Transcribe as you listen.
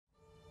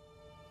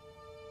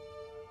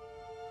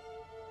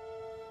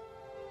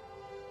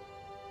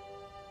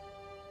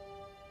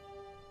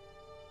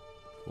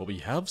Well, we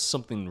have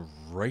something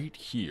right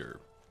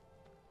here.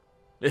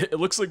 It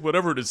looks like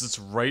whatever it is, it's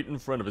right in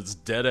front of us. It's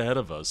dead ahead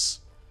of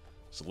us.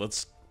 So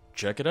let's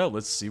check it out.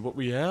 Let's see what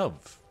we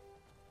have.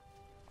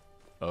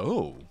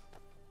 Oh.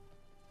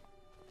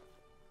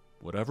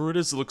 Whatever it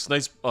is, it looks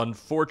nice.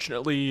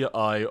 Unfortunately,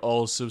 I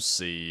also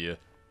see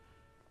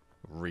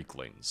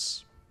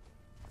Reeklings.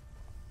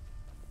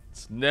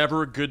 It's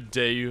never a good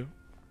day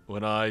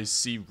when I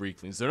see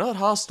Reeklings. They're not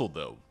hostile,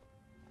 though.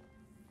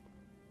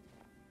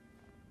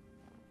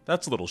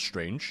 That's a little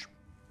strange.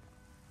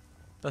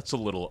 That's a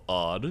little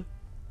odd.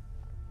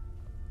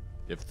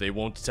 If they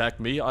won't attack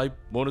me, I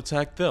won't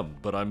attack them,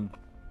 but I'm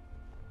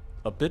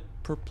a bit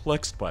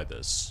perplexed by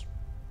this.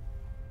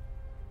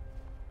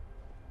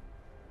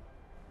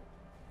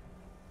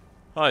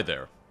 Hi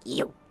there.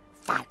 You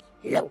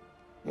follow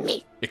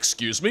me.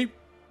 Excuse me?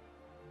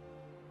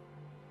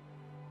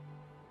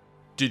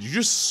 Did you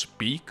just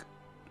speak?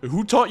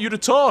 Who taught you to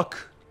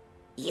talk?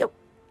 You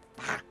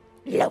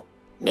follow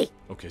me.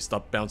 Okay,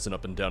 stop bouncing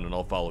up and down and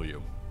I'll follow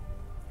you.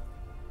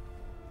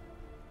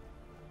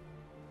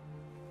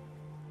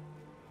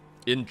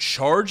 In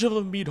charge of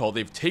a mead hall.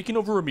 They've taken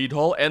over a mead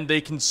hall and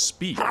they can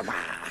speak.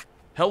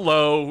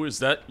 Hello. Is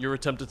that your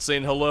attempt at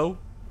saying hello?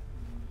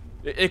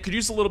 It could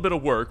use a little bit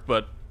of work,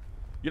 but,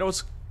 you know,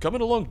 it's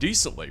coming along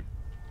decently.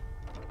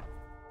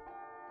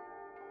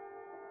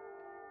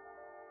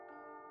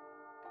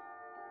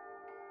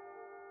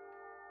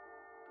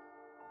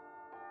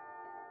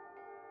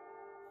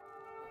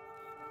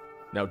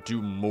 Now,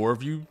 do more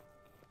of you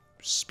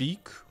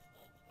speak?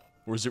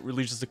 Or is it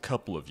really just a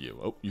couple of you?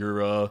 Oh,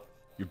 you're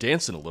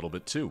dancing a little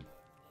bit, too.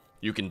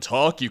 You can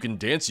talk, you can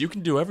dance, you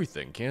can do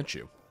everything, can't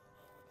you?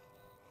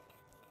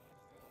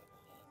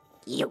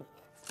 You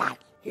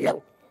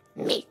follow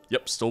me.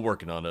 Yep, still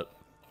working on it.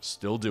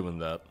 Still doing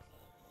that.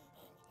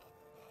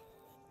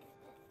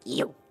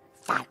 You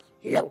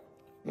follow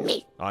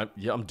me.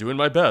 Yeah, I'm doing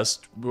my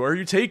best. Where are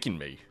you taking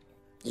me?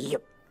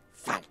 You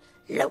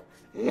follow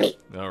me.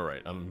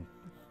 Alright, I'm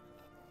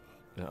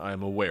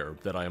aware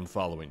that I am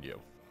following you.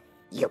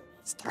 You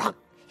strong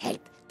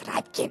help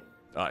Tribekin.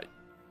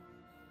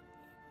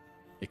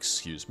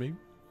 Excuse me?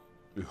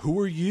 Who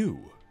are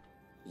you?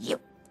 You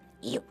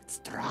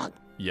strong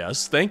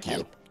Yes, thank you.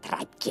 help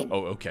Tribekin.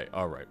 Oh, okay,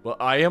 alright. Well,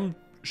 I am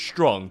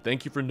strong.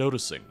 Thank you for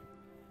noticing.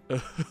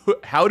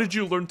 How did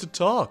you learn to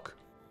talk?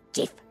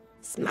 Chief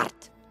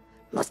smart.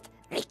 Most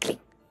Rickling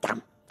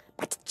dumb.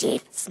 But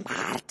Chief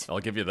smart. I'll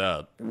give you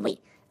that. We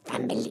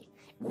family.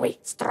 We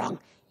strong.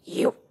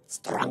 You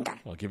stronger.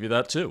 I'll give you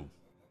that too.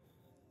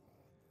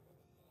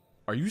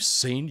 Are you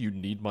saying you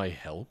need my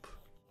help?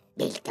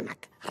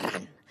 Bilgamak,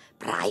 run.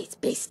 Prize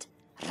beast,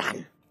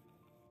 run.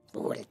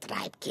 Fool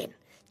Tribekin,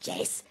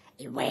 chase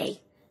away.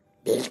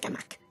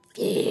 Bilgamak,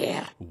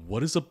 fear.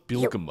 What is a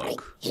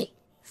Bilgamuk? He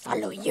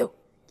follow you.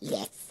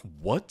 Yes.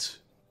 What?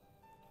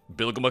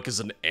 Bilgamuk is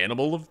an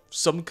animal of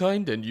some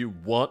kind, and you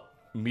want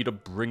me to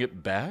bring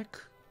it back?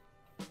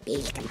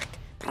 Bilgamak,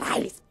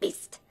 prize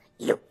beast.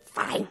 You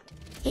find.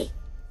 He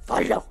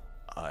follow.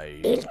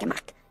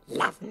 Bilgamak,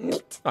 love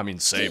meat. I mean,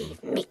 same.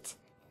 Kill meat.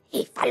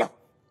 He follow.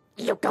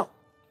 You go.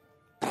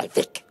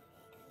 Breivik.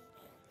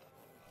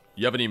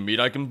 You have any meat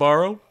I can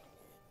borrow?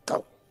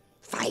 Go.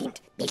 Find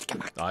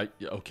Bilgamak.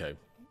 Okay.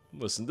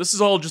 Listen, this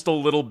is all just a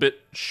little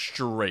bit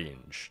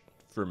strange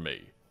for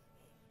me.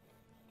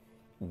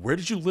 Where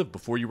did you live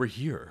before you were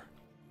here?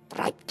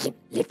 Tribekin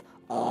live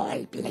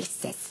all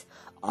places.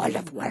 All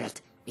of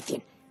world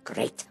within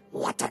great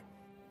water.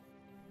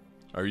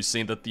 Are you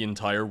saying that the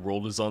entire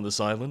world is on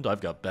this island?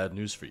 I've got bad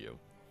news for you.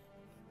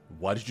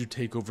 Why did you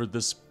take over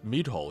this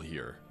mead hall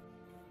here?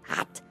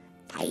 Hot,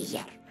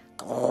 fire,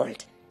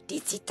 cold,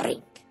 dizzy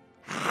drink.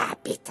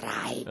 Happy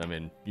tribe. I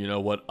mean, you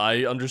know what?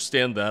 I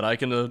understand that. I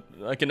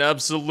can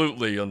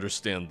absolutely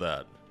understand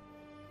that.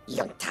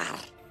 Yuntar.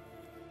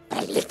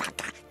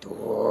 Prelifaka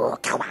to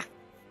Kawa.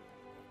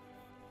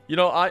 You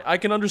know, I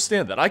can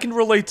understand that. I can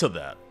relate to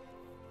that.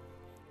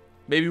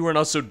 Maybe we're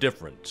not so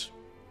different.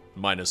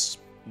 Minus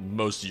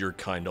most of your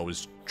kind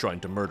always trying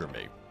to murder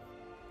me.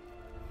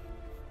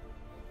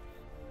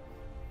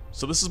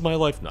 So this is my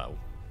life now.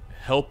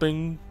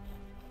 Helping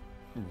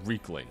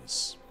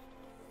Reeklings.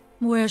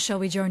 Where shall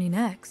we journey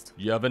next?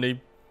 You have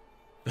any...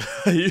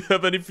 you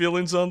have any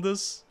feelings on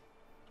this?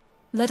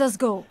 Let us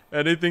go.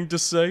 Anything to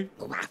say?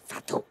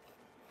 Wafatu.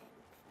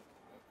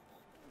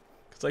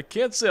 Because I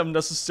can't say I'm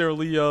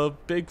necessarily a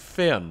big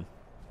fan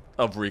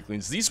of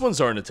Reeklings. These ones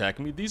aren't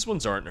attacking me. These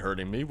ones aren't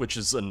hurting me, which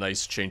is a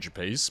nice change of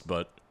pace,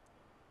 but...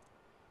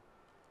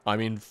 I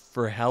mean,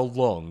 for how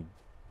long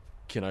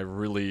can I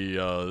really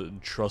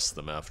trust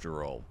them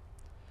after all?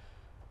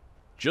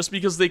 Just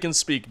because they can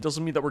speak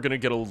doesn't mean that we're gonna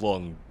get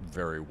along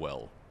very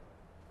well.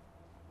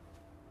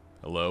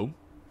 Hello?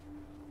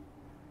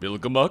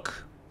 Bilgamuk?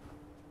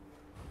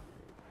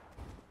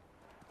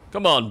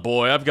 Come on,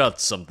 boy, I've got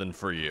something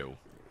for you.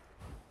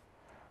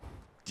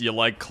 Do you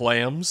like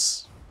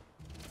clams?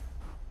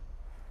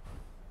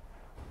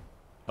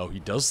 Oh, he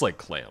does like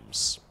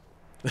clams.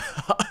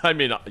 I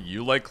mean,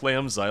 you like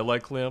clams, I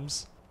like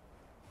clams.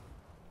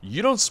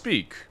 You don't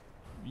speak.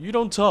 You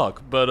don't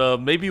talk, but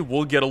maybe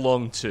we'll get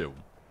along too.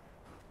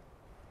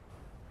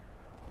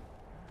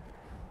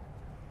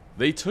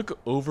 They took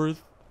over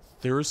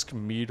Thirsk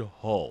Mead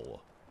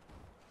Hall.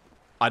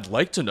 I'd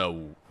like to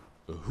know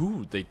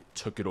who they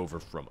took it over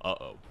from.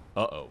 Uh-oh.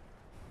 Uh-oh.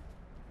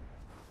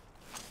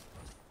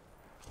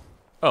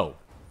 Oh.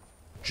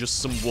 Just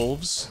some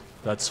wolves?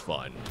 That's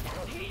fine.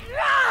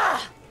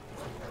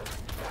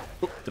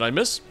 Oh, did I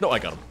miss? No, I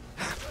got him.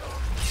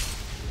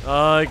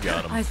 I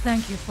got him. I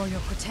thank you for your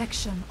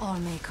protection,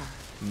 Allmaker.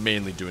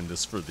 Mainly doing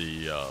this for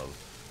the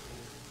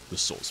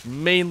souls.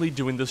 Mainly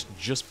doing this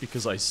just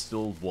because I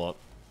still want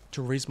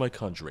to raise my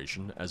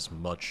conjuration as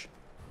much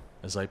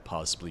as I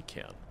possibly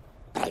can.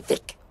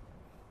 Belvik.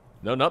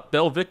 No, not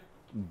Belvik.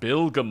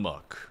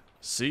 Bilgamuk.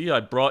 See, I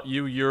brought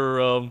you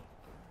your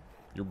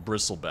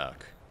bristleback.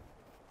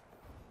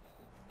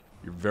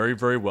 You're very,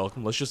 very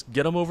welcome. Let's just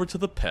get him over to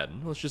the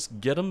pen. Let's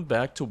just get him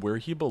back to where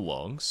he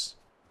belongs.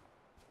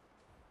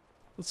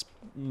 Let's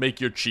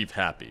make your chief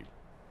happy.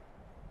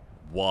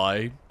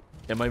 Why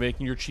am I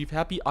making your chief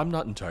happy? I'm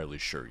not entirely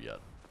sure yet.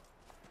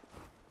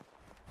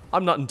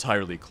 I'm not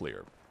entirely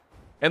clear.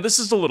 And this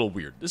is a little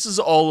weird. This is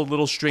all a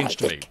little strange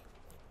to me.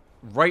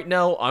 Right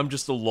now, I'm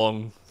just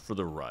along for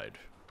the ride.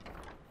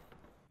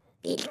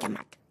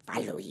 Bilgamak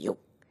follow you.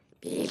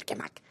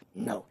 Bilgamak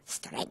no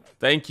strength.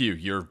 Thank you,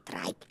 your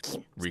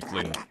Tribekin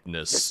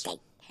Reeklingness. stay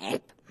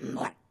help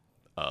more.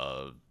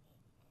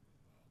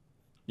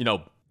 You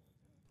know,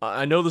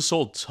 I know this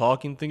whole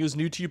talking thing is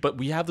new to you, but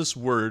we have this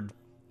word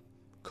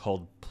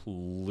called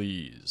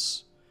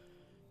please.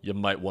 You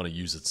might want to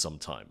use it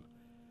sometime.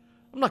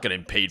 I'm not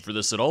getting paid for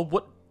this at all.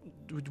 What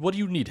do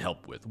you need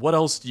help with? What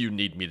else do you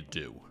need me to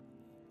do?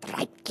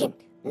 Tribekin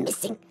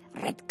missing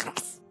red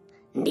grass.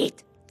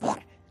 Need for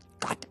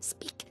God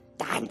speak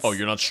dance. Oh,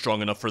 you're not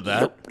strong enough for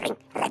that? You bring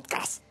red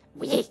grass.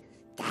 We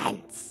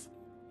dance.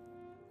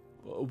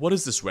 What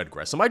is this red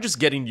grass? Am I just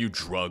getting you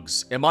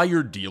drugs? Am I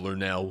your dealer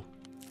now?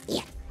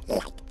 Here,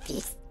 like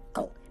this.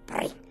 Go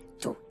bring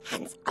 2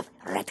 hands of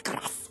red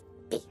grass.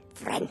 Be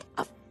friend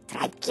of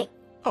Tribekin.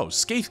 Oh,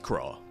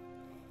 Scathecraw.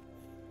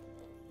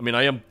 I mean,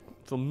 I am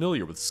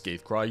familiar with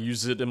Scathecraw. I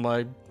use it in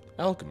my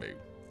alchemy.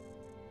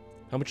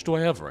 How much do I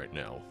have right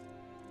now?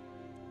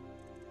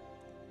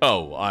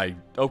 Oh,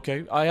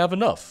 okay, I have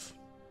enough.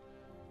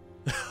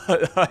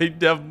 I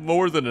have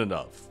more than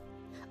enough.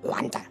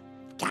 Wander,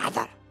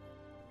 gather.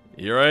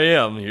 Here I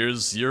am.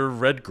 Here's your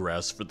red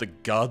grass for the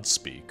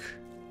Godspeak.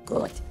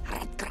 Good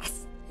red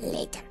grass.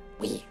 Later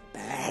we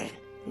burn.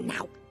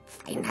 Now,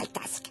 final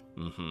task.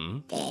 Mm-hmm.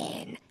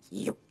 Then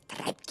you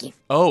Tribekin.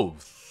 Oh,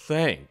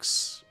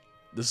 thanks.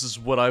 This is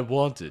what I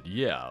wanted,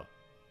 yeah.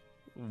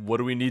 What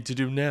do we need to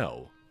do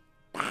now?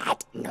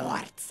 Bad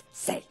Nords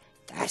say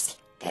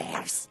thirsty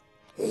bears.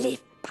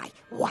 Live by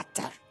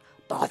water.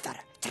 Bother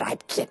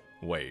Tribekin.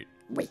 Wait.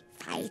 We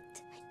fight.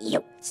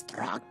 You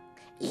strong.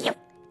 You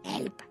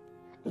help.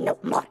 No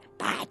more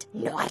bad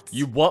Nords.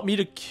 You want me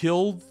to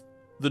kill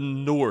the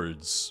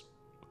Nords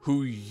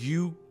who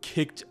you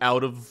kicked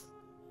out of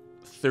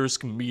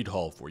Thirsk Mead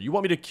Hall for? You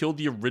want me to kill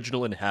the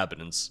original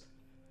inhabitants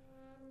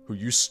who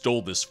you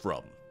stole this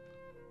from?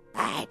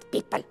 Bad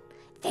people.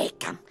 They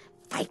come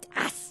fight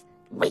us.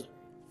 We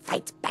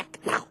fight back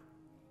now.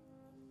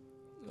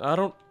 I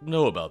don't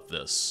know about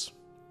this.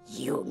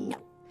 You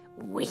know.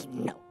 We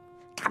know.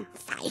 Come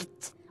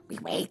fight. We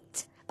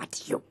wait.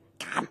 But you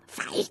come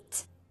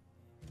fight.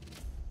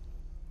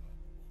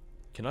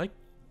 Can I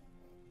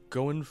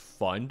go and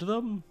find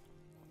them?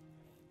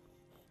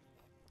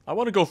 I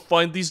want to go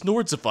find these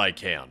Nords if I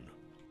can.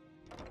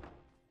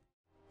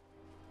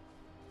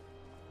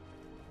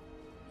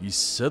 He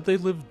said they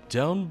live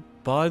down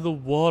by the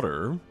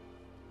water.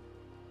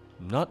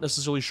 I'm not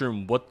necessarily sure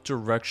in what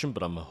direction,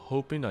 but I'm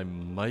hoping I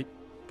might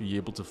be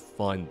able to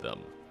find them.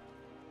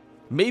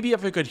 Maybe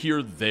if I could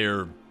hear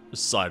their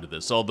side of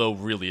this, although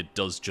really it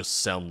does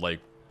just sound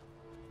like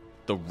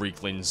the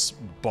Reeklings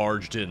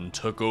barged in,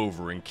 took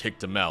over, and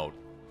kicked him out.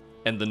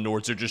 And the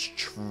Nords are just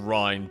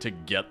trying to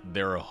get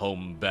their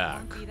home back.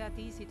 Won't be that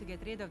easy to get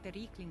rid of the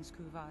Reeklings,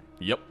 Kuvar.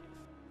 Yep.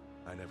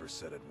 I never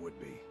said it would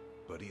be,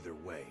 but either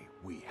way,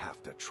 we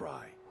have to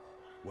try.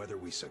 Whether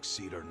we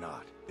succeed or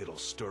not, it'll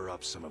stir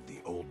up some of the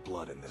old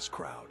blood in this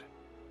crowd.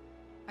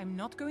 I'm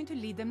not going to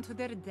lead them to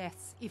their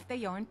deaths if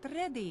they aren't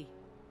ready.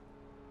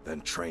 Then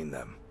train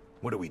them.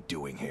 What are we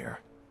doing here?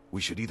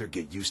 We should either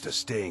get used to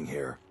staying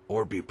here,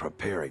 or be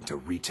preparing to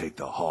retake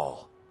the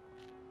hall.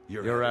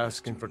 You're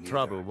asking for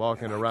trouble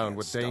walking and I around can't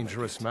with stomach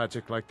dangerous it.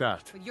 magic like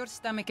that. But your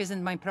stomach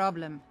isn't my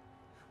problem.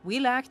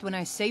 We'll act when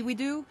I say we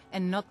do,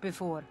 and not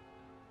before.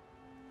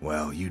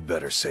 Well, you'd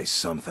better say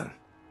something.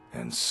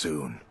 And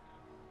soon.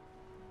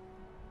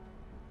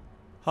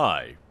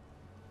 Hi.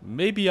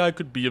 Maybe I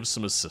could be of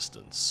some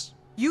assistance.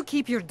 You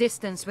keep your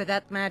distance with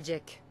that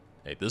magic.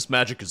 Hey, this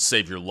magic could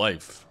save your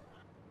life.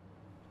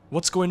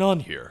 What's going on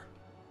here?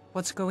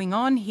 What's going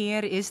on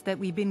here is that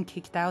we've been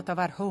kicked out of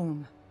our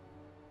home.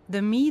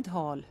 The Mead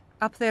Hall,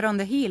 up there on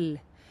the hill.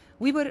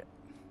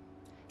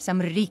 Some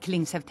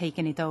Reeklings have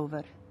taken it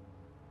over.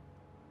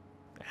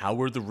 How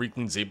were the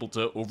Reeklings able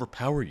to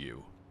overpower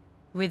you?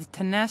 With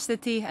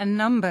tenacity and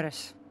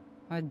numbers.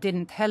 It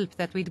didn't help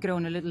that we'd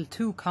grown a little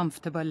too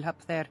comfortable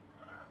up there.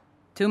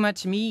 Too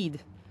much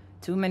mead,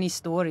 too many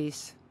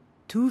stories,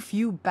 too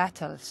few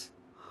battles.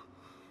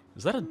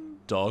 Is that a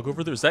dog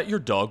over there? Is that your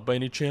dog by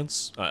any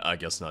chance? I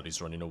guess not,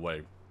 he's running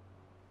away.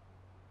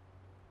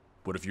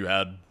 What if you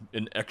had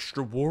an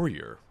extra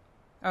warrior?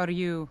 Are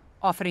you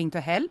offering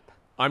to help?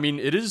 I mean,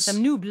 it is...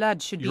 Some new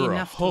blood should be You're a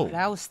enough home. to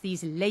rouse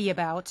these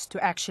layabouts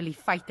to actually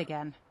fight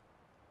again.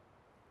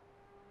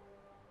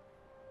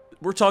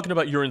 We're talking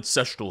about your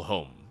ancestral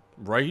home,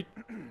 right?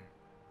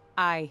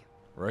 Aye.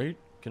 Right?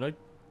 Can I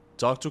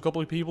talk to a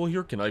couple of people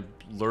here? Can I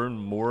learn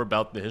more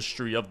about the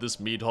history of this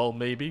mead hall,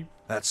 maybe?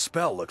 That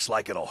spell looks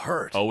like it'll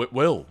hurt. Oh, it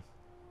will.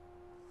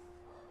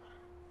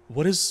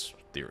 What is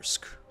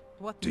Thirsk?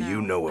 What Do now?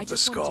 you know I of the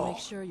just wanted to skull?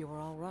 make sure you were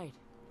all right.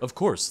 Of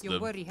course, Your the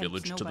worry helps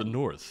village to the nobody.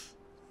 north.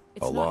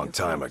 It's A not long your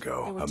time fault. There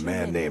ago, were a too man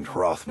many named of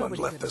them. Rothmund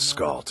Nobody left could the have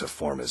skull known. to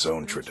form his own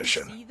Don't you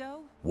tradition. see, though?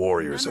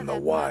 Warriors None in of the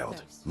that wild,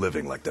 matters.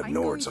 living like the I'm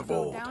going Nords to of go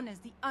old. down as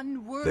the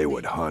unworthy They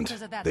would hunt,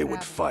 because of that they would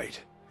rabble.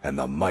 fight, and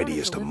the to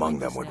mightiest live among like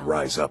them this would now.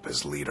 rise up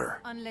as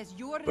leader. Unless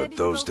you're ready But to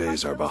those go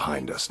days fight are those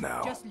behind things, us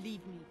now. Just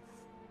leave me.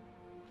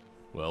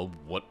 Well,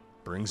 what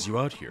brings you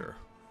out here?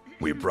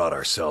 We brought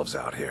ourselves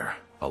out here,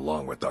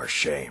 along with our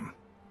shame.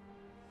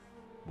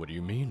 What do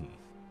you mean?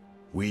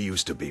 We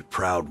used to be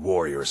proud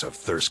warriors of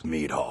Thirsk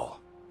Mead Hall,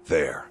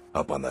 there,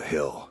 up on the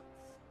hill.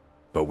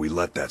 But we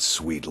let that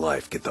sweet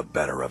life get the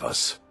better of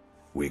us.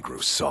 We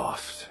grew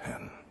soft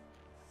and...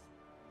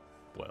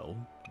 Well,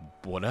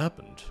 what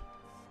happened?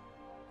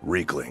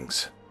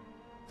 Reeklings.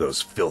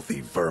 Those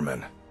filthy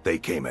vermin, they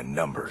came in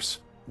numbers.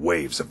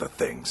 Waves of the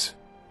things.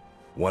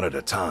 One at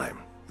a time,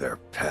 they're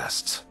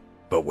pests.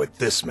 But with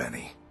this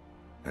many.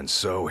 And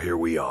so here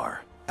we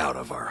are, out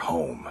of our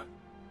home.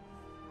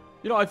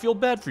 You know, I feel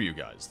bad for you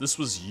guys. This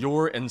was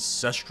your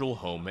ancestral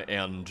home,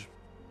 and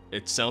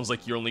it sounds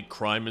like your only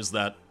crime is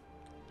that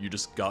you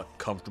just got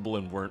comfortable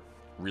and weren't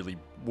really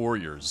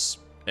warriors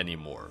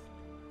anymore.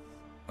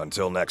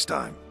 Until next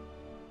time.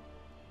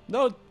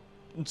 No,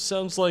 it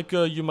sounds like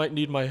you might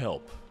need my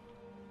help.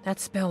 That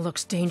spell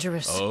looks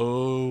dangerous.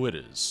 Oh, it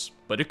is.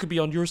 But it could be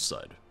on your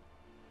side.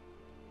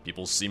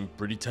 People seem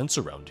pretty tense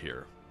around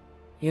here.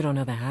 You don't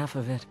know the half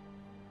of it.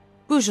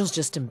 Bujel's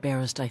just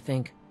embarrassed, I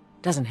think.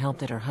 Doesn't help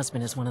that her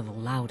husband is one of the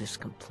loudest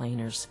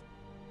complainers.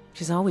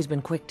 She's always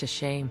been quick to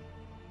shame.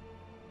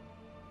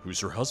 Who's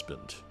her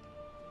husband?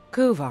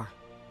 Kuvar.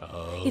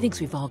 Oh. He thinks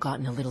we've all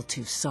gotten a little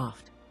too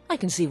soft. I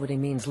can see what he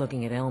means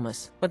looking at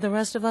Elmas, but the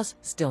rest of us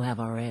still have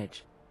our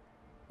edge.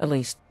 At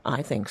least,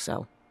 I think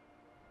so.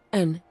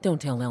 And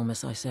don't tell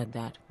Elmas I said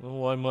that.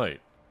 Oh, I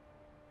might.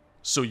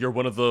 So you're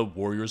one of the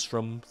warriors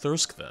from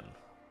Thirsk, then?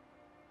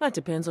 That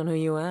depends on who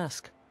you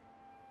ask.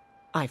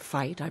 I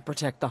fight, I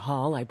protect the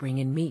hall, I bring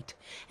in meat,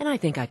 and I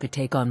think I could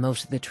take on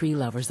most of the tree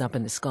lovers up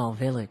in the Skull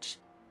Village.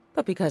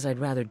 But because I'd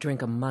rather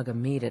drink a mug of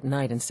meat at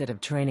night instead of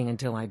training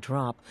until I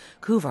drop,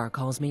 Kuvar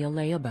calls me a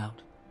layabout.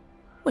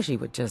 Wish he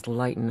would just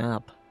lighten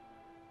up.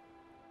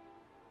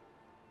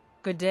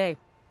 Good day.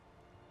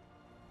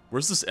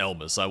 Where's this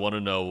Elmas? I want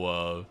to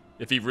know,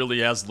 if he really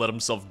has let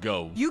himself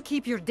go. You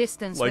keep your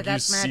distance Like with you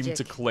that seem magic.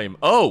 to claim.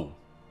 Oh!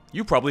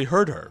 You probably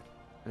heard her.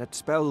 That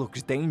spell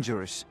looks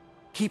dangerous.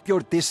 Keep your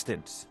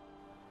distance.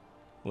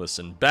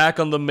 Listen, back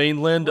on the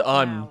mainland, What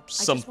I'm now? I just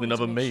something wanted of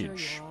a to make sure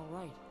mage. you were all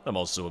right. I'm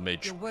also a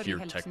mage Your worry here,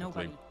 helps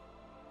technically. nobody.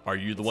 Are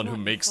you the It's one not who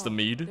your makes the fault.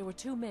 mead? There were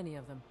too many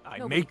of them. I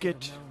Nobody make could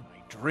it, have known.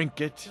 I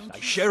drink it, Don't I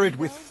you share it see,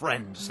 with though?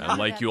 friends. I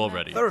like you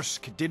already.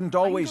 Thirsk didn't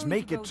I'm always going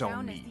make to go its own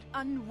down as mead.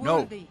 the No,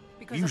 unworthy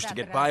because we of used to that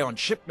get by rabble. on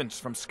shipments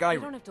from You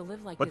don't Skyrim. have to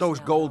live like But this those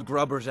now, gold though.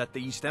 grubbers at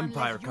the East Unless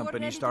Empire you're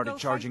Company ready to started go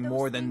fight charging those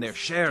more than their things,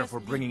 share just for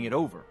leave bringing me. it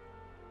over.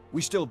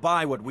 We still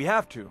buy what we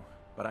have to,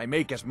 but I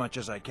make as much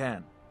as I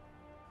can.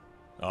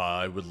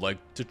 I would like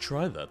to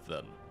try that,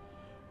 then.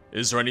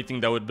 Is there anything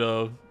that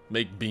would,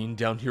 make being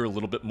down here a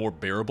little bit more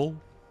bearable?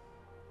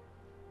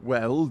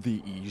 Well,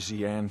 the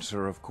easy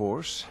answer, of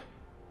course.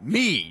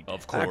 Mead!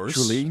 Of course.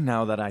 Actually,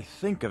 now that I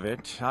think of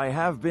it, I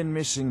have been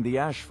missing the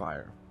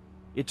Ashfire.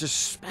 It's a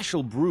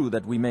special brew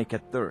that we make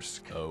at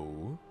Thirsk.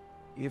 Oh?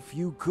 If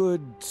you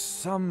could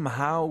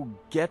somehow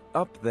get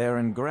up there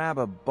and grab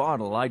a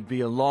bottle, I'd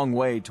be a long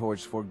way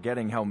towards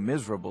forgetting how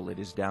miserable it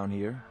is down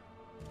here.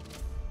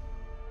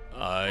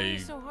 Why are you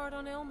so hard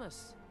on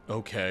Elmas?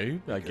 Okay,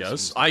 I Because guess.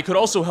 he's I could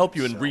also help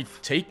you in himself.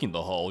 retaking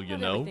the hall, you Not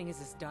know? everything is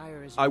as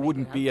dire as you I make it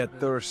wouldn't out be to at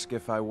Thirsk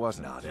if I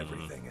wasn't. Not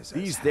everything is as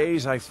These happy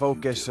days I as you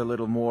focus do. a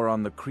little more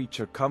on the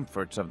creature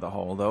comforts of the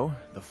hall, though.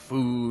 The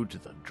food,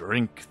 the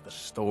drink, the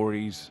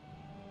stories.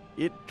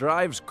 It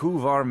drives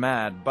Kuvar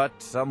mad,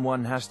 but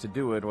someone has to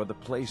do it or the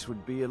place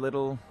would be a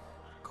little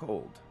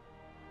cold.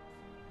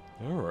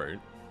 Alright.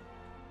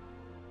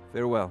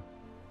 Farewell.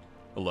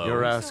 Hello?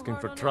 You're so asking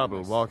hard for on trouble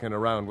Elmas. walking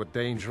around with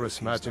dangerous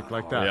he's magic not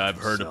like hard. that. Yeah, I've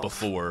heard it himself.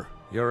 before.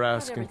 You're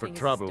asking for everything is as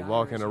trouble dire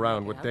walking as you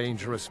around make with it out to be.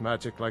 dangerous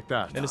magic like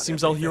that. And it Not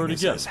seems I'll hear it everything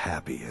is again. as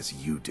happy as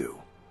you do.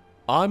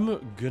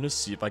 I'm gonna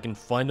see if I can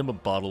find him a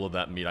bottle of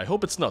that meat. I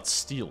hope it's not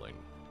stealing.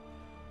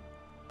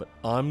 But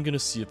I'm gonna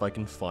see if I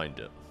can find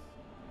it.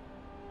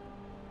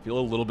 feel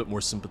a little bit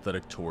more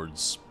sympathetic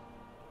towards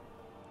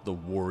the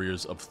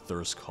warriors of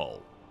Thirsk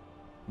Hall.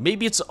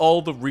 Maybe it's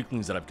all the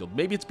Reeklings that I've killed.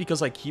 Maybe it's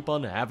because I keep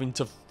on having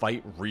to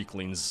fight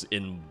Reeklings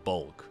in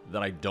bulk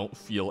that I don't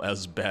feel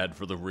as bad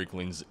for the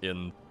Reeklings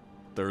in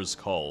Thirsk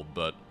Hall,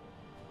 but,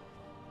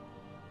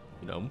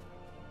 you know,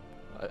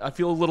 I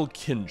feel a little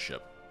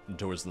kinship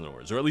towards the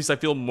Nords, or at least I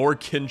feel more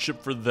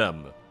kinship for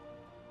them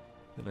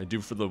than I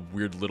do for the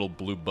weird little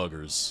blue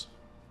buggers.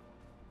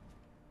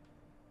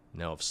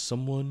 Now, if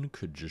someone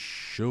could just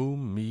show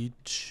me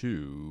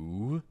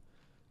to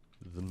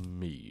the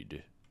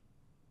mead.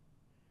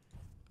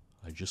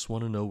 I just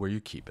want to know where you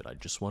keep it. I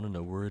just want to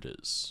know where it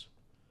is.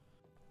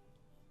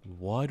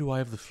 Why do I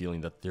have the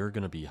feeling that they're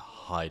going to be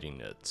hiding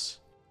it?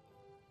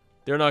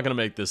 They're not going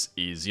to make this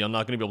easy. I'm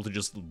not going to be able to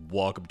just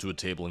walk up to a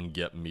table and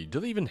get mead. Do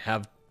they even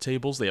have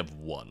tables? They have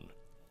one.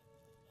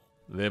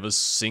 They have a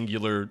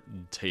singular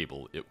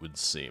table, it would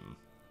seem.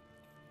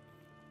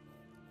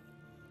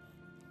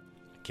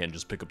 I can't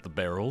just pick up the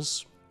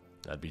barrels.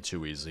 That'd be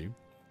too easy.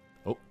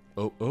 Oh,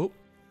 oh, oh.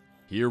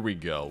 Here we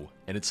go.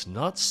 And it's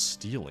not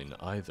stealing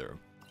either.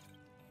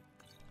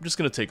 I'm just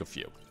gonna take a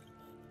few.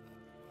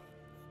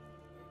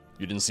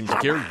 You didn't seem to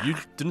care. You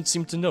didn't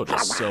seem to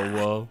notice.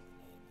 So,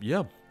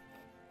 yeah.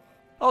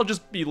 I'll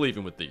just be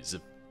leaving with these,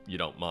 if you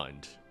don't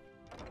mind.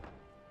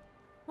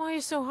 Why are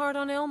you so hard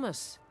on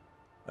Elmas?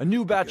 A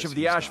new batch Because of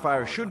the he's not Ashfire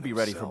hard should on be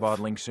ready for himself.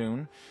 bottling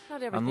soon.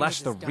 Not everything Unless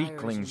is the as dire as you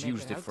Reeklings make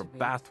used it out for to be.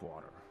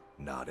 bathwater.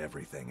 Not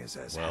everything is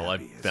as Well, I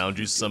happy as found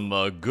you think.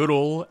 some good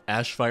old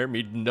Ashfire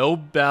mead. No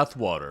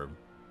bathwater.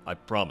 I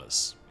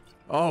promise.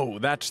 Oh,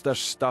 that's the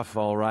stuff,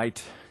 all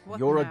right. What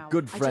You're now? a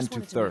good I friend just to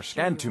wanted to make Thirsk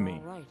sure and to you're me.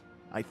 all right.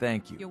 I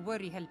thank you. Your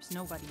worry helps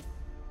nobody.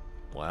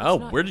 Wow,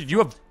 It's not where your did you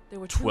have fault. There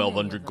were too many of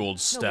 1,200 them. gold Nobody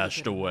stashed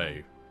could have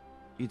away?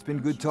 It's been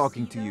good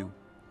talking to you.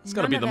 It's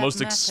gotta be None the of most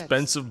that matters.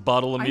 expensive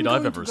bottle of mead I'm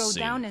I've going ever to go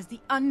seen. down as the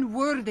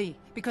unworthy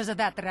because of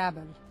that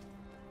rabble.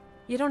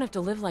 You don't have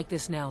to live like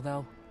this now,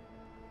 though.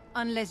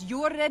 Unless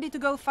you're ready to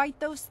go fight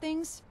those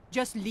things,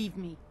 just leave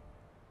me.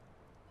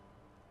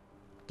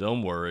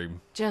 Don't worry.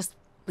 Just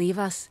leave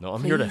us. No,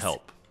 I'm here to please?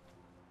 help.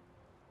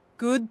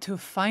 Good to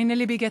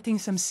finally be getting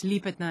some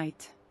sleep at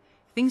night.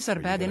 Things are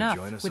you bad gonna enough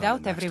join us on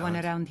without the next everyone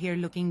hunt? around here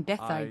looking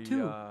death-eyed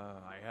too.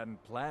 I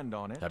hadn't planned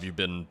on it. Have you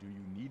been Do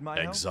you need my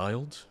help?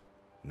 exiled?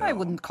 No, I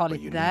wouldn't call but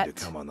it you that. Need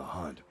to come on the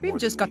hunt We've more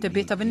just than got we a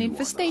bit need of an you on the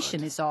infestation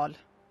hunt. is all.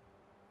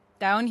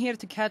 Down here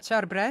to catch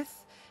our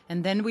breath,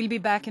 and then we'll be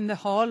back in the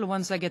hall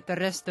once I get the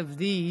rest of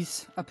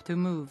these up to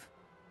move.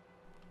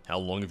 How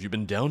long have you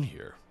been down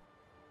here?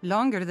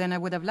 Longer than I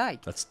would have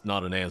liked. That's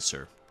not an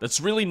answer. That's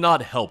really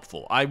not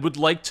helpful. I would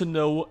like to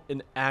know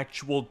an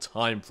actual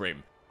time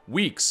frame.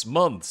 Weeks,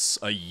 months,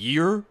 a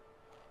year?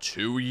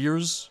 2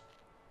 years?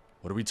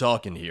 What are we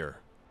talking here?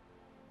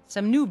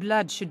 Some new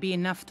blood should be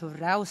enough to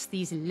rouse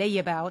these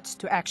layabouts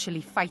to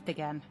actually fight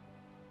again.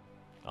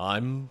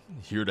 I'm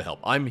here to help.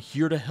 I'm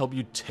here to help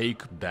you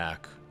take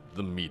back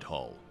the mead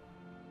hall.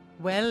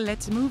 Well,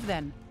 let's move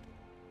then.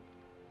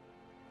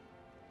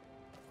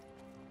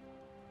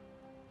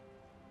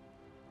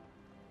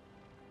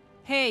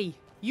 Hey,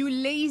 you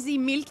lazy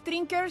milk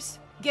drinkers!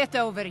 Get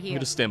over I'm here.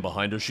 gonna stand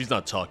behind her. She's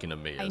not talking to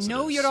me. I as it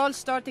know is. you're all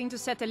starting to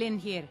settle in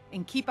here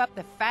and keep up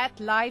the fat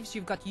lives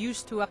you've got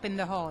used to up in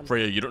the hall.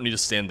 Freya, you don't need to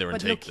stand there and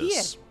But take look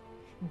this. here.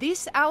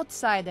 This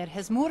outsider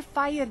has more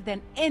fire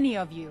than any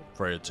of you.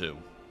 Freya, too.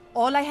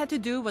 All I had to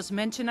do was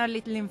mention our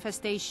little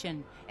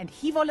infestation, and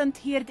he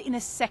volunteered in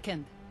a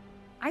second.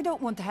 I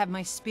don't want to have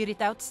my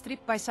spirit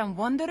outstripped by some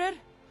wanderer.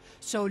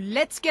 So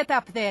let's get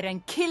up there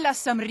and kill us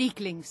some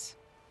Reeklings.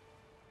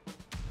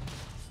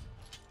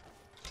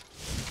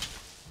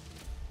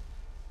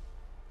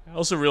 I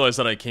also realized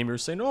that I came here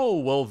saying, oh,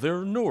 well,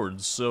 they're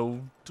Nords,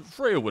 so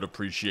Freya would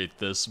appreciate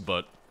this,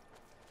 but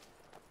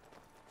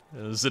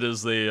as it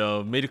is, they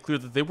made it clear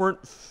that they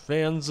weren't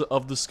fans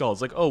of the Skull.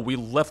 It's like, oh, we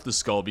left the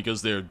Skull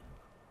because they're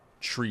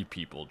tree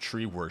people,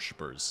 tree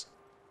worshippers.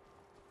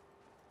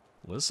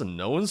 Listen,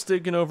 no one's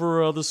taken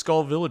over the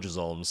Skull Village is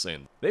all I'm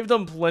saying. They've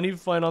done plenty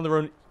fine on their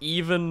own,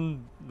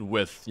 even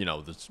with, you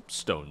know, the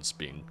stones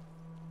being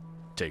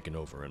taken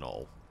over and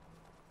all.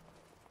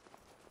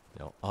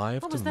 Now, I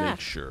have What to was make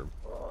that? sure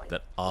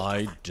that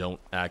I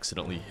don't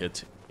accidentally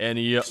hit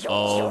any of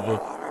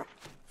the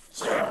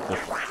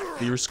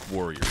Thirsk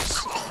warriors.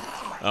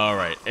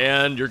 Alright,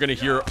 and you're gonna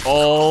hear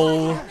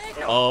all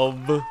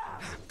of the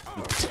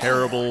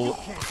terrible,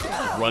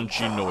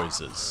 crunchy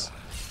noises.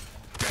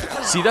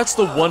 See, that's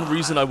the one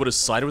reason I would have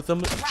sided with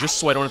them, just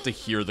so I don't have to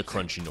hear the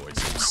crunchy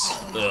noises.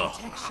 Ugh.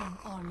 Protection,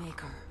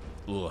 Allmaker.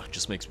 Ugh, it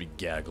just makes me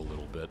gag a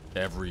little bit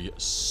every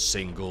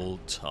single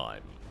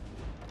time.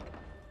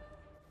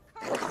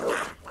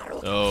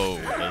 Oh,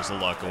 there's a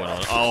lot going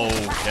on. Oh,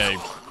 okay.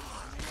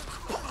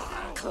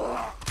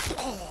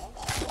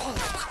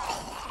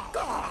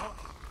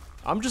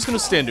 I'm just gonna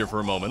stand here for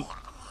a moment.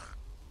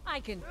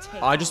 I can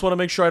take I just want to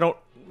make sure I don't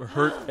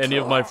hurt any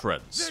of my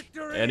friends,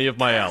 any of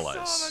my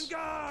allies.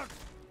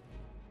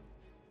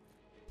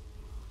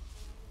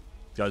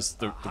 Guys,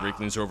 the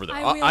Reeklings are over there.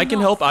 I can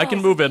help. I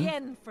can move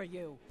in. For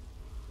you.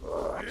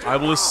 I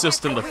will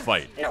assist in the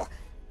fight.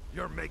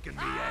 You're making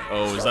me angry.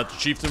 Oh, is that the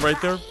chieftain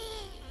right there?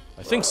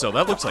 I think so.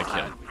 That looks like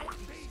him.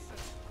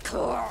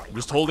 I'm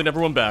just holding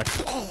everyone back.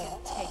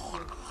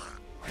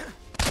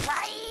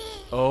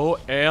 Oh,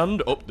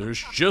 and... Oh,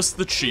 there's just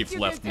the chief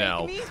left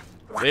now.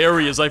 There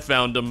he is. I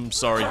found him.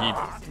 Sorry,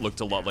 he looked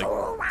a lot like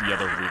the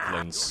other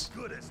weaklings.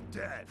 Good as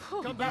dead.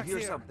 Come back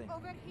here. Something.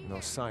 No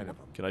sign of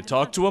him. Can I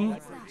talk to him?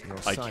 No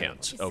I sign.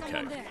 can't.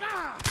 Okay.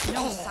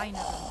 No sign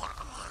of him.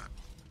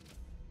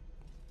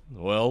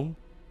 Well,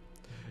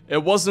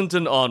 it wasn't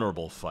an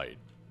honorable fight.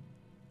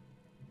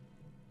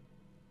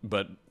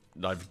 But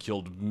I've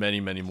killed many,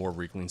 many more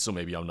weaklings, so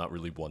maybe I'm not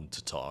really one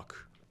to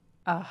talk.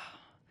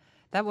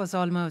 That was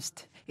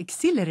almost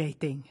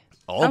exhilarating.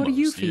 Almost, How are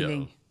you yeah.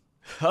 feeling?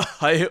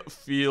 I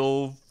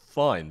feel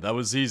fine. That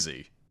was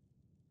easy.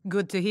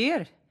 Good to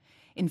hear.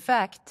 In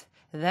fact,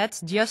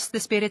 that's just the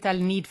spirit I'll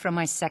need from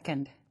my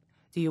second.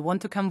 Do you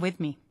want to come with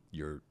me?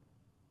 Your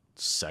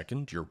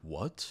second? Your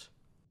what?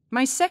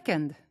 My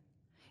second.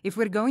 If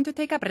we're going to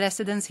take up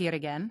residence here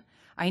again,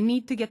 I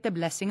need to get the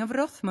blessing of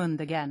Rothmund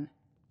again.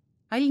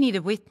 I'll need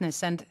a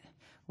witness and,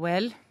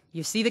 well,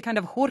 you see the kind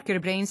of horker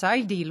brains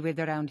I deal with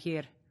around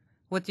here.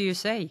 What do you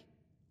say?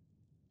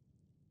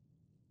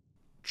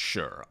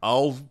 Sure,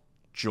 I'll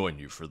join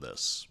you for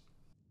this.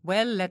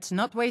 Well, let's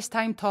not waste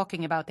time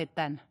talking about it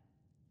then.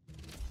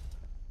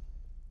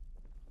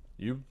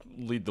 You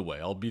lead the way.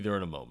 I'll be there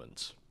in a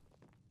moment.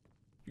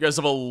 You guys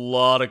have a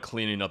lot of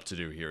cleaning up to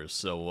do here,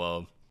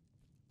 so,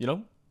 you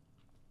know,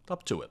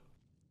 up to it.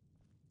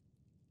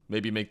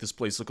 Maybe make this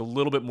place look a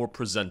little bit more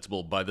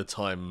presentable by the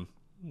time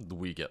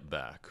we get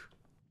back.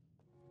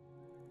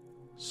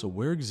 So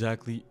where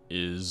exactly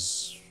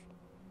is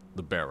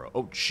the barrow?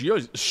 Oh,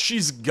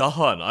 she's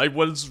gone. I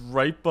was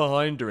right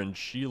behind her and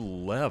she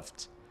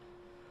left.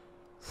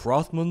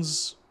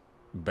 Rothmund's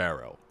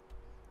barrow.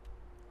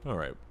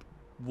 Alright,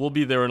 we'll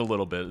be there in a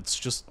little bit. It's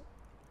just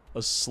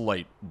a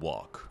slight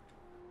walk.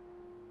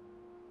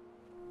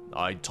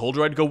 I told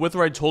her I'd go with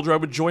her. I told her I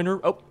would join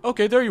her. Oh,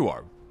 okay, there you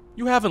are.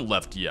 You haven't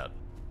left yet.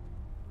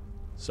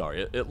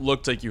 Sorry, it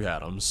looked like you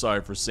had. I'm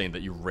sorry for saying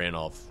that you ran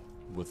off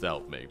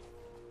without me.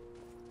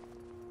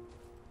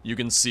 You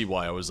can see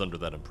why I was under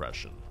that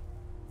impression.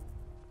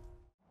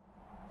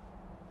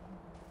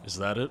 Is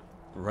that it?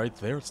 Right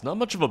there? It's not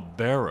much of a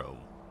barrow.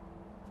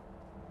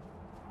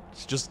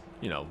 It's just,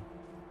 you know,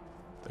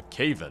 a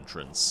cave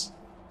entrance.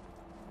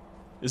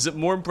 Is it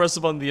more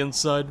impressive on the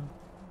inside?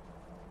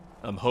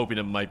 I'm hoping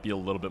it might be a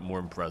little bit more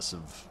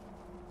impressive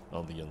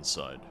on the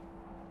inside.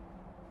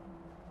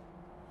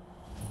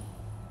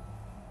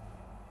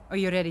 Are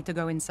you ready to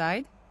go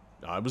inside?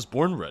 I was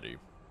born ready.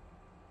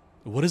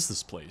 What is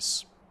this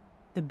place?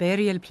 The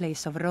burial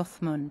place of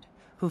Rothmund,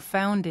 who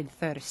founded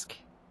Thirsk.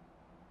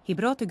 He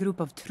brought a group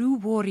of true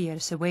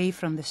warriors away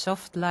from the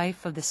soft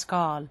life of the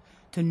Skal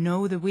to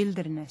know the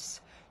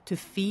wilderness, to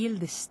feel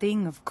the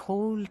sting of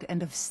cold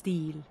and of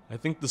steel. I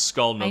think the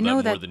Skull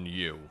know that more than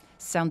you.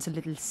 Sounds a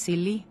little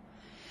silly.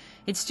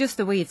 It's just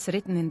the way it's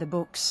written in the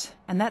books,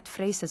 and that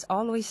phrase has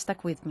always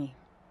stuck with me.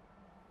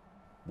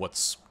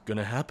 What's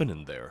gonna happen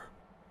in there?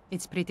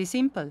 It's pretty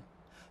simple.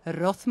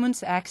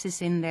 Rothmund's axe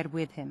is in there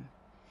with him.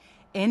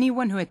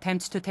 Anyone who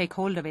attempts to take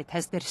hold of it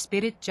has their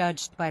spirit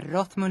judged by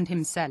Rothmund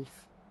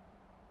himself.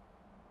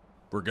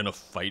 We're gonna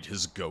fight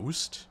his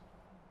ghost?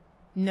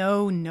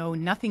 No,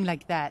 nothing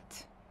like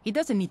that. He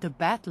doesn't need to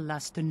battle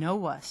us to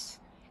know us.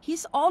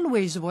 He's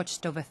always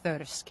watched over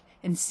Thirsk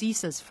and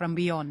sees us from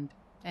beyond.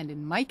 And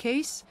in my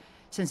case,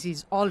 since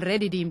he's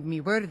already deemed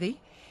me worthy,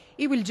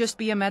 it will just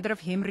be a matter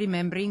of him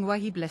remembering why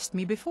he blessed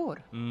me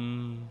before.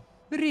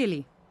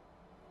 Really.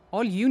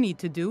 All you need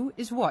to do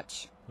is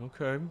watch.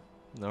 Okay.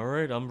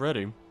 Alright, I'm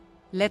ready.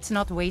 Let's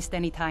not waste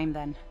any time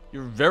then.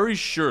 You're very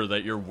sure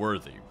that you're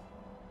worthy.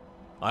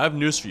 I have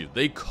news for you.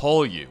 They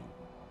call you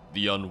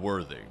the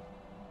unworthy.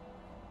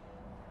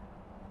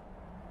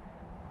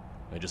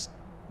 I just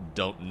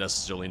don't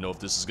necessarily know if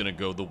this is gonna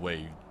go the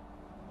way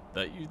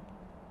that you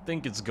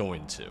think it's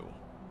going to.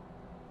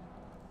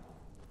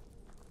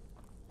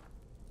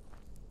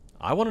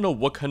 I want to know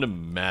what kind of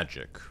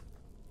magic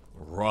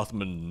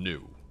Rothmund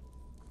knew.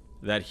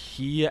 That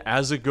he,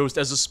 as a ghost,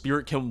 as a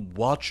spirit, can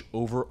watch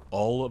over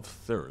all of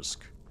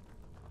Thirsk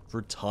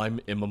for time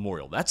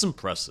immemorial. That's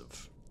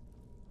impressive.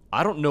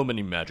 I don't know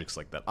many magics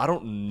like that. I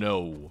don't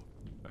know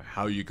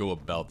how you go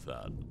about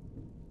that.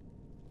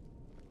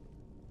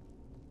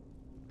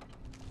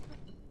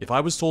 If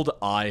I was told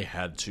I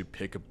had to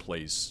pick a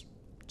place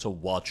to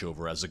watch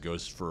over as a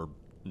ghost for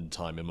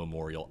time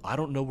immemorial, I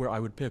don't know where I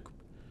would pick.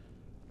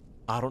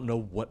 I don't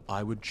know what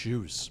I would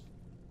choose.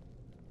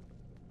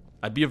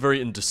 I'd be a very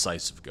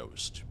indecisive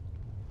ghost.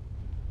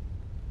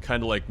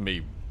 Kinda like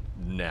me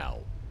now,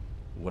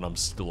 when I'm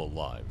still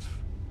alive.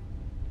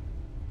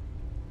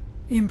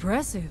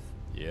 Impressive.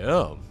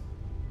 Yeah.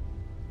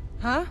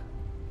 Huh?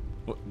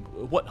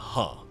 What,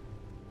 huh?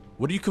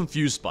 What are you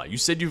confused by? You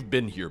said you've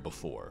been here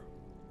before.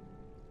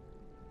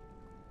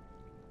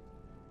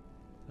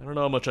 I don't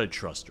know how much I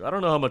trust her. I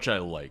don't know how much I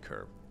like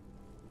her.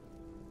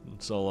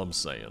 That's all I'm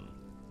saying.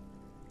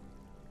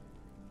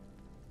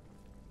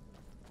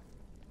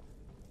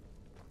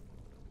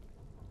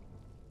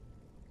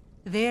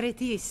 There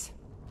it is.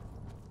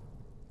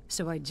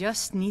 So I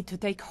just need to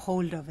take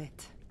hold of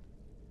it.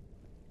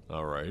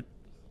 Alright.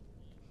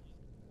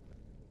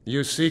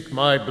 You seek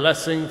my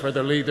blessing for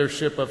the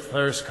leadership of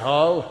Thirsk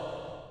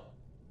Hall?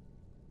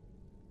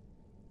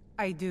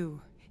 I do.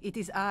 It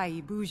is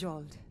I,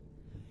 Bujold.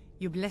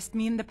 You blessed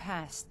me in the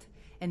past,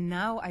 and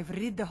now I've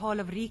rid the Hall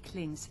of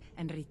Reeklings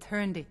and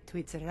returned it to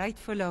its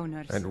rightful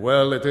owners. And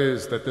well it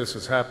is that this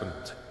has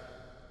happened.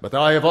 But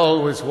I have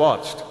always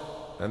watched,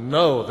 and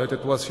know that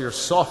it was your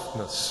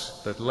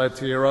softness that led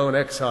to your own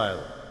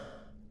exile.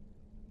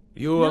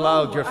 You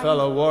allowed your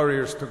fellow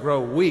warriors to grow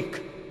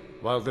weak,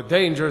 while the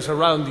dangers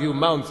around you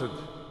mounted.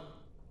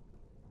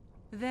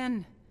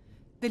 Then,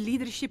 the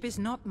leadership is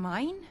not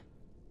mine?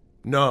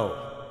 No,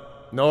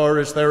 nor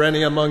is there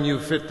any among you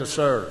fit to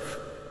serve.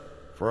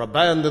 For a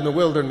band in the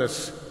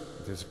wilderness,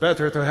 it is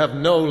better to have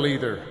no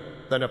leader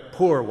than a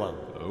poor one.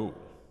 Oh.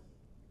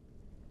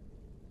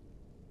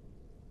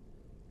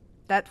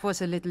 That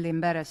was a little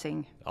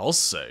embarrassing. I'll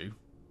say.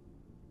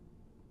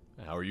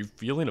 How are you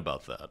feeling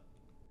about that?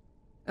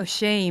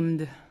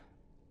 Ashamed.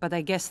 But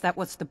I guess that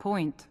was the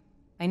point.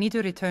 I need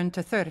to return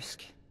to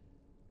Thirsk.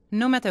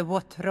 No matter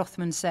what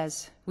Rothman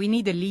says, we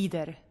need a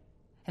leader.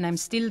 And I'm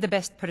still the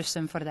best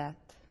person for that.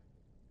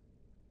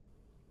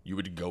 You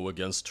would go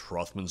against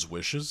Rothman's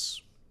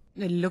wishes?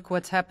 Look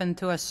what's happened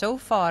to us so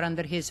far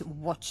under his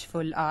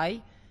watchful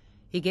eye.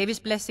 He gave his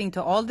blessing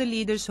to all the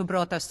leaders who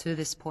brought us to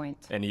this point.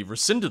 And he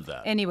rescinded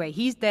that. Anyway,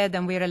 he's dead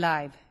and we're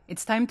alive.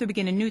 It's time to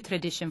begin a new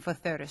tradition for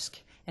Thirsk,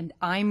 and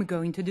I'm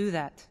going to do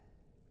that.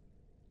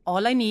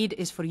 All I need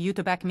is for you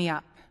to back me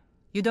up.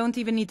 You don't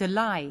even need to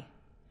lie.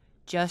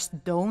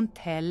 Just don't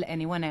tell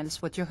anyone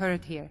else what you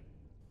heard here.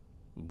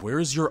 Where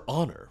is your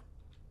honor?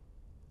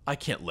 I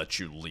can't let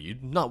you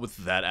lead, not with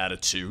that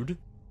attitude.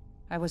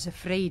 I was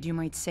afraid you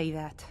might say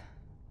that.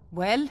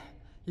 Well,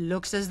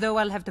 looks as though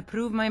I'll have to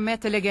prove my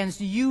mettle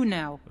against you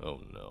now. Oh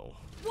no.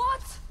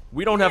 What?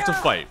 We don't have to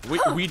fight.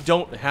 We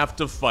don't have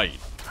to fight.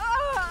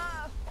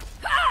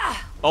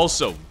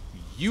 Also,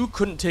 you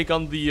couldn't take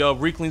on the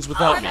Reeklings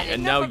without me,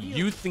 and now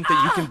you think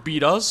that you can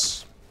beat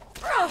us?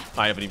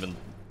 I haven't even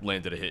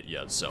landed a hit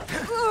yet, so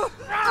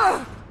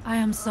I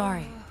am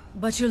sorry,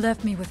 but you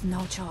left me with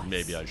no choice.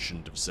 maybe I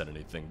shouldn't have said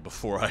anything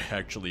before I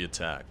actually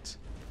attacked.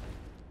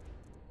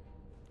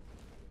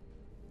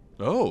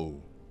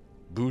 Oh,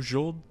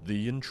 Bujold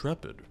the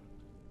Intrepid.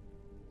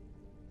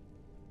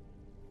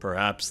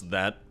 Perhaps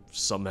that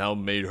somehow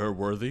made her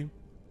worthy?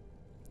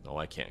 Oh,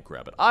 I can't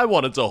grab it. I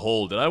wanted to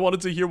hold it. I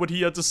wanted to hear what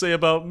he had to say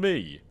about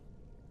me.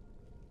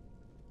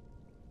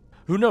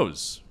 Who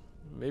knows?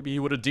 Maybe he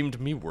would have deemed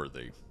me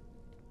worthy.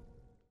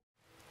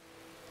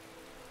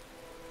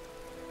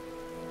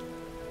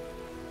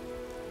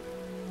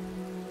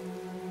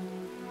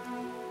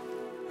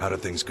 How do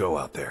things go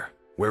out there?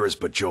 Where is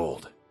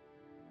Bujold?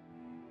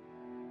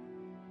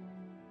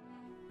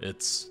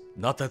 It's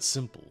not that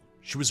simple.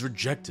 She was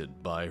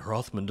rejected by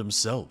Rothman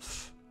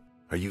himself.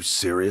 Are you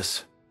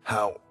serious?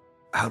 How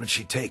did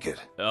she take it?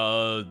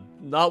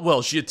 Not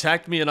well. She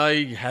attacked me and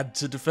I had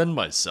to defend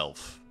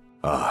myself.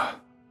 Ah,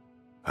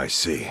 I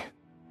see.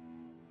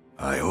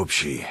 I hope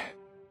she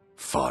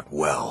fought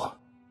well.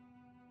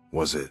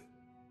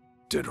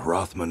 Did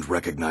Rothman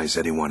recognize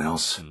anyone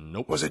else?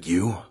 Nope. Was it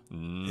you?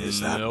 Is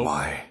that Nope.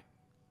 why?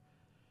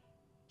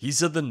 He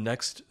said the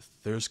next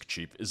Thirsk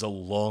chief is a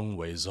long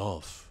ways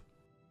off.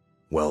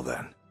 Well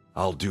then,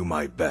 I'll do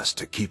my best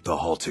to keep the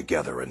Hall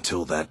together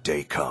until that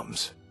day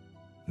comes.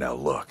 Now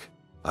look,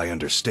 I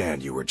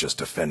understand you were just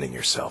defending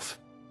yourself,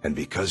 and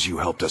because you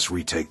helped us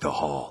retake the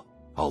Hall,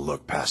 I'll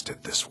look past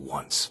it this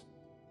once.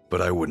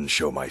 But I wouldn't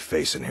show my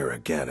face in here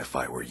again if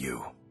I were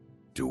you.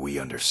 Do we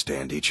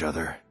understand each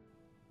other?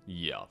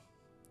 Yeah.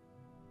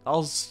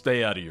 I'll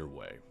stay out of your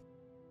way.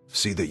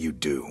 See that you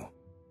do.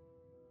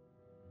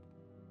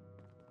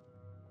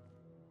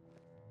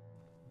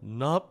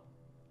 Not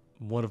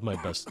one of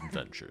my best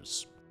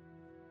adventures.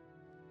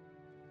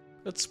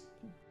 Let's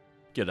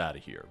get out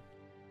of here.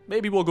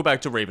 Maybe we'll go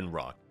back to Raven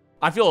Rock.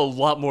 I feel a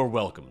lot more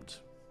welcomed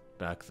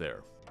back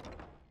there.